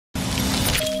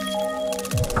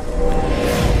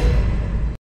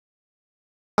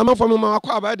ama for me ma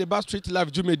akwa about the Bar Street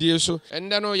Live Jumedie so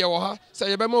and then ye wo ha say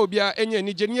ye be ma obi a enye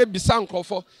ni je ne bisa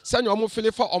nkrofo say omo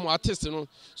feel for omo artist no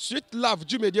Street Live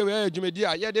Jumedie we Jumedie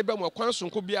a ye de be mo kwan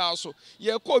sonko bia so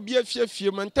ye ko obi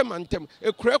afiafie mantem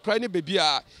ekura ne bebi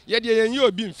a ye de ye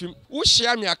obi mfim wo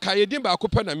hia me aka ye din ba ko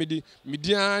pa na medi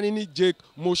ani ni Jake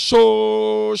mo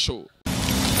show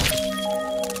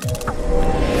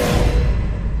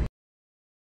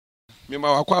me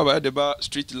ma akwa about the Bar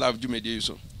Street Live Jumedie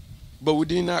so but we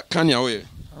didn't can ya way.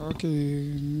 Okay,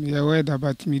 me aware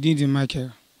that me didn't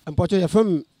Michael. I'm portray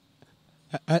from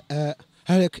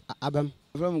Eric Abam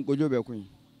from Gojobe Queen.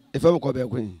 From Kobe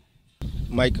Queen.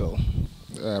 Michael.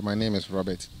 My name is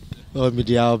Robert. Oh,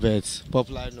 Media Albert,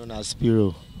 popularly known as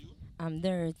Spiro. I'm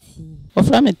Dirty.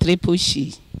 From a triple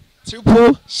she.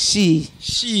 Triple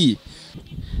she.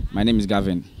 My name is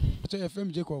Gavin.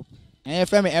 FM Jacob.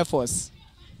 FM Air Force.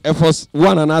 Air Force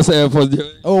 1 and answer Air Force.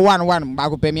 Oh, one.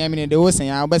 Back up me. I mean, the whole thing.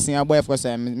 I'll be seeing a boy Air Force.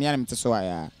 Me and him to so I.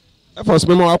 Air Force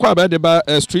me mo akwa about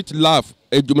the Street Live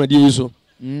Jumedie so.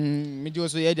 Me do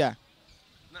so yeah.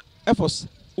 Air Force.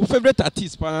 Who favorite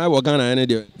artist pa wo Ghana any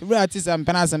there? Favorite artist am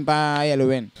Penas pa Yellow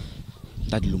Wen.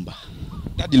 Daddy Lumba.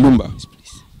 Yes,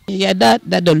 please. Yeah,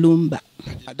 Daddy Lumba.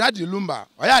 Daddy Lumba.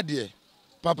 Oya there.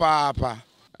 Papa.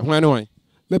 Why?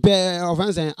 Me pe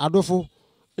offense adofo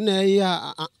na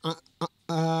ya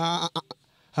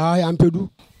ampedu.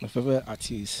 My favorite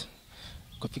artist,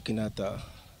 Kofi Kinata.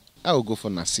 I will go for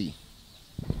Nasi.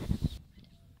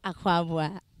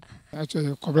 Akwabwa.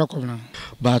 Actually, Kobla.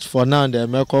 But for now, the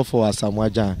Merkel for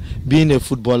Asamoah being a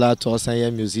footballer to us and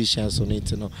a musician, so need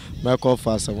to know Merkel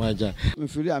for Asamoah. Me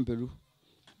feel ampedu.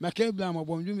 Me ke bla mo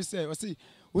bom dwumi say, o say,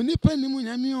 onipa ni mu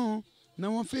nyame o. Na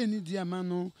won fe ni dia ma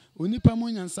no onipa mo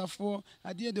nyansafo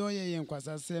ade de oye yen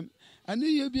kwasasem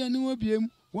ani ye bia ni wo biem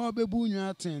wo bebu nwa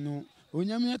aten no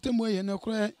onyame atemo ye no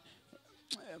kra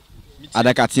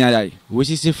Adakatia yai. Wo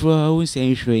sisi fro wo se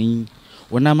nhwen.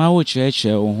 Wona ma wo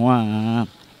cheche wo ho a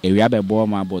ewia bebo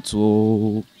ma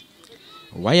boto.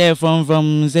 Why from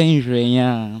zenhwen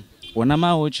ya. Wona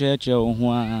ma wo cheche wo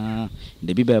ho a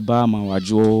de bi beba ma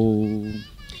wajo.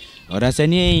 Ora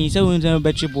sani se won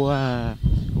bechi boa.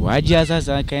 Waji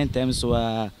asasa kentem so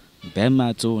a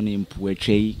bema to ni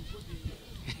mpuetwe.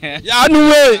 Ya no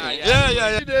way.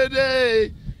 Yeah.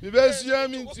 Dey. Me be see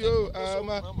me too.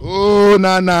 Oh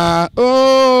nana.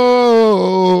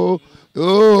 Oh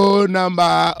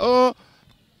number. Oh.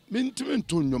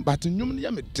 Mintu nyom but nyom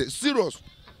ya me serious.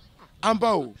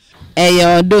 Amba o.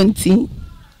 Eyo donti.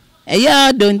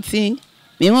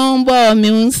 Me won bo me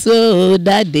unso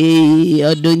that day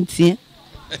odonti.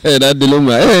 That the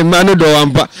Lumba. Manu do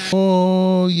ampa.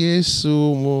 Oh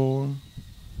Yesu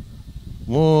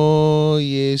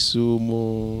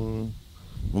mo.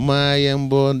 Mama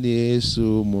yembo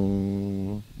Yesu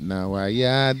mo. Na wa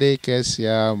ya de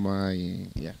kesia mai.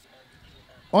 Yeah.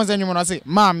 On say nyumo na say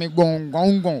mami gong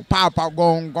papa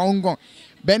gong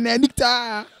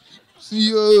Benedicta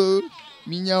siyo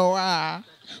minyawa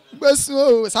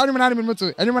beso sari mana mi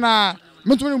mutu enyi mana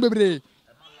mutu ni bebre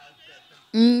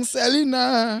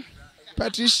Selina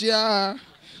Patricia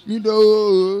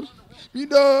Mido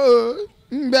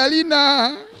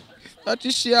Belina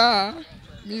Patricia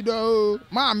Mido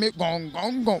mami gong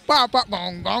papa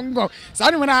gong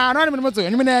sari mana no ni mutu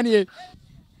enyi mana ni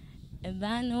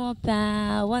Ebano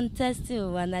pa one test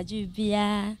wana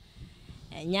jubia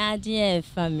enyade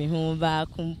fa mi ho ba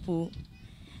kumpu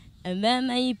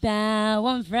emema ipa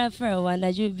one frefre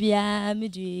wana jubia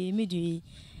midui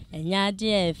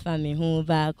enyade fa mi ho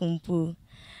ba kumpu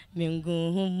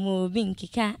mingu humo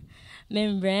binkika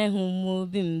membre humo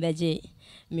bimbeje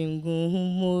mingu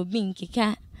humo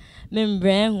binkika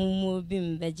membre humo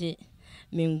bimbeje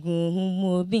mingu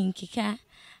humo binkika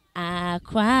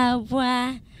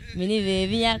akwabwa mini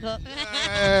baby yako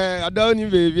Adoni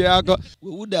baby yako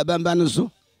Wuda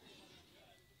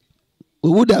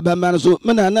bamba so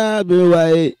mena na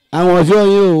brewa awon fi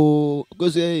oyin o ko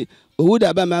se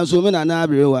wuda bamba so mena na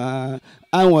brewa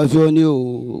awon fi oyin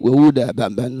o wuda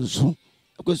bamba so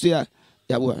ko se ya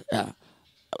bo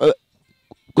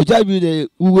ko ja bi de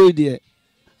uwe de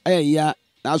ya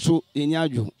na so eni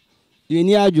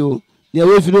ajo ne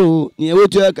we firo ne we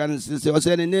to kan se o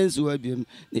se ne nensu wa biem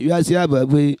ne wiase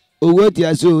ababu owo ti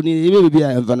aso ni ebe bi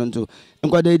a mfa no nto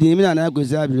nkwada di mi na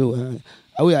akwesi abire wa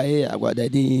awo ya ye agwada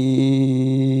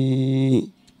di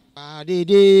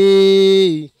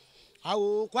adede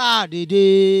awo kwa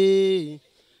dede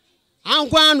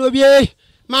ankwa no bie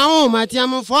ma ho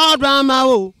matiam for drama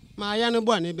o ma ya no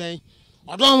bo ne ben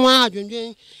odon wa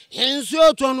adwendwen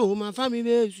ensuo to no ma fa mi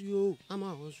besuo ama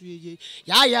ho so ye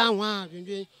ya wa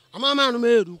adwendwen ama ma no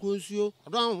meru ko nsuo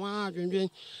odon wa adwendwen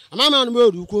ama ma no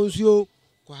meru ko nsuo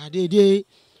kwadede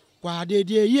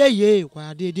ye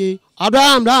kwadede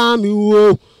adam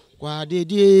wo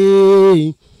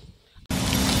kwadede.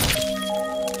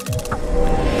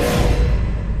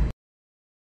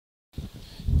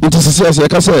 It is a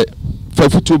case for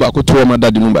football back to my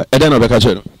daddy number. I don't know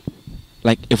the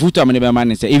like a football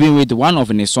man say even with one of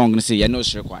the song say you're not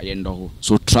sure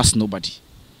so trust nobody.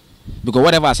 Because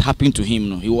whatever has happened to him,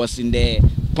 no, he was in the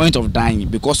point of dying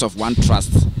because of one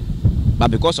trust.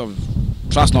 But because of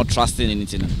trust not trusting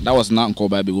anything, that was not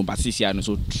called by people, but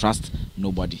so trust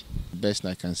nobody. Best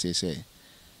I can say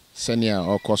senior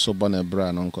or koso bone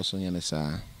bra non koso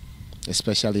nyanesa,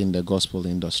 especially in the gospel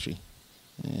industry.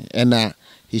 And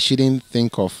he shouldn't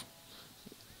think of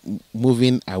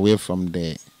moving away from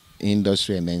the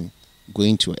industry and then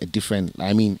going to a different,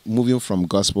 moving from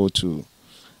gospel to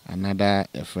another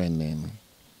friend. And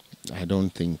I don't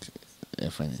think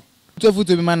a friend. To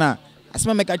be mana, as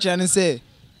my make a say,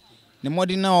 the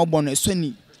modern now born a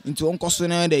sunny into Uncle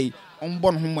Sonny day, on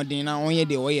born homodina on ye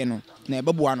de way no,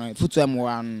 never one, foot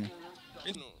one.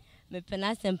 Me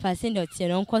penas and passing out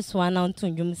your uncle swan on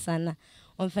to Jum Sana.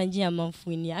 On Fangia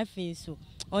Monfuni, I feel so.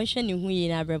 On Shani Hui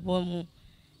in Abrabom,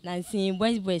 Nancy,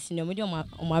 West in the middle of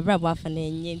my brother and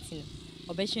Yentin,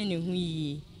 or Beshani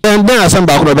Hui. And then some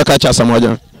back will catch us some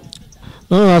other.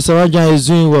 No, Asamaja is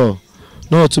doing well.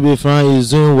 No, to be frank, he's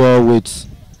doing well with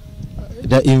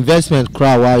the investment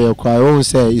crowd. While your crowd, I won't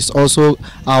say, is also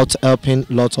out helping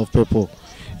lots of people.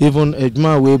 Even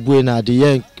Edma Webu na the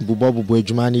young Bubobu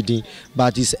Jumani,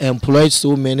 but he's employed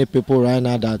so many people right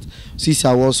now that since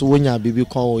I was when your baby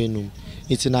call in,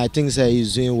 it's and I think say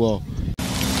he's doing well.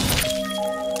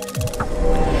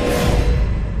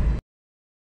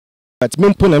 But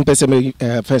me put them first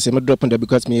me drop on there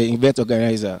because me event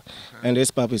organizer and this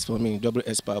pub is for me double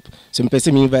S pub. So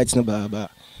me invite no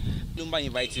baba. Lumba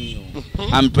inviting you.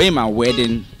 I'm praying my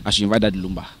wedding. I should invite that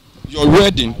Lumba. Your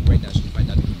wedding? I should invite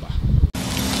that Lumba.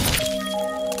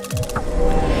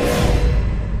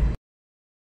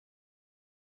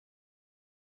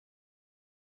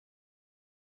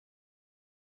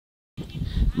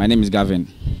 My name is Gavin.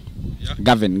 Yeah.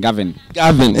 Gavin.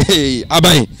 Hey,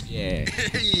 Abai. Yeah.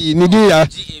 Hey, Nigeria.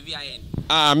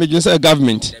 Ah, me just say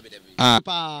government.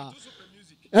 Ah.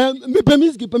 Me pe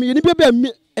music pe me ni be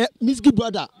music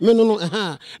brother. Me no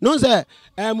no say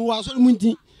mo wa so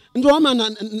munti. Ndo o ma na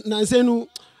nse no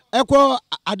ekwo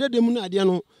adede mu na ade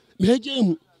no me heje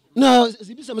mu. Na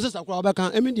sibi se me sesa kwa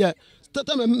obeka emi de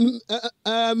tata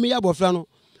me ya bofra no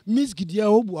music dia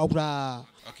obu akura.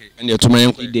 Okay, and you to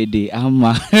my dede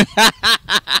ama.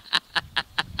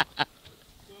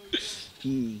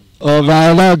 Oh,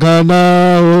 Vana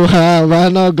Gana.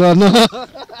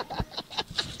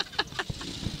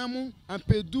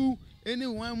 Ampedu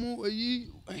anyone mu yi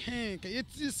ka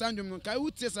yeti sandwom no ka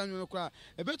utie sandwom no kwa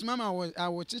ebetu mama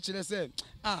awo chichire say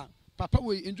papa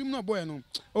we ndwum no boy no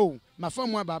ma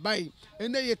famu ababai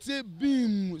ene yeti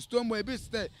beam stone boy be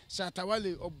stay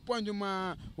shatawale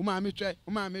obondwuma uma ametwe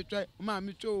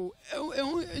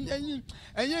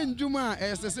enye ndwum a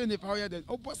esese ni pa den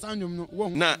obo sandwom no wo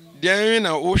na de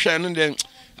na wo hwe no den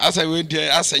asa we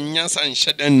de asa nyansa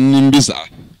nhyedan nimbisa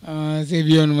say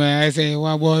bi on my I say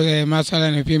wa bo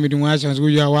masala na pie medun wa chance wo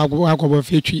ya wa ko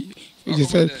fetwi you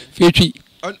say fetwi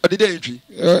odide etwi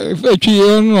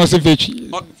fetwi no say fetwi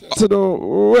so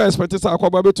do we expect say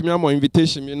akwaba betumi am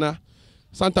invitation me na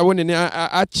santa woni ni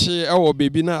achi e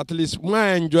baby na at least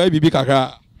we enjoy bibi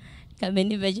kaka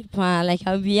Kameni veji pan like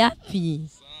I'll be happy.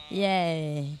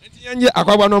 Yeah. Enti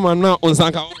akwaba no man na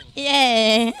onsanka.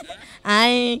 Yeah.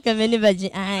 Ai kameni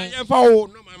veji ai. Ye fa wo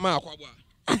no man ma akwaba.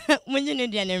 Munye ne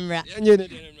dia ne mra. Ye ne dia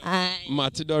ne mra. Ai.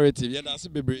 Matidority, ye da se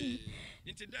bebre.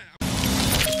 Enti da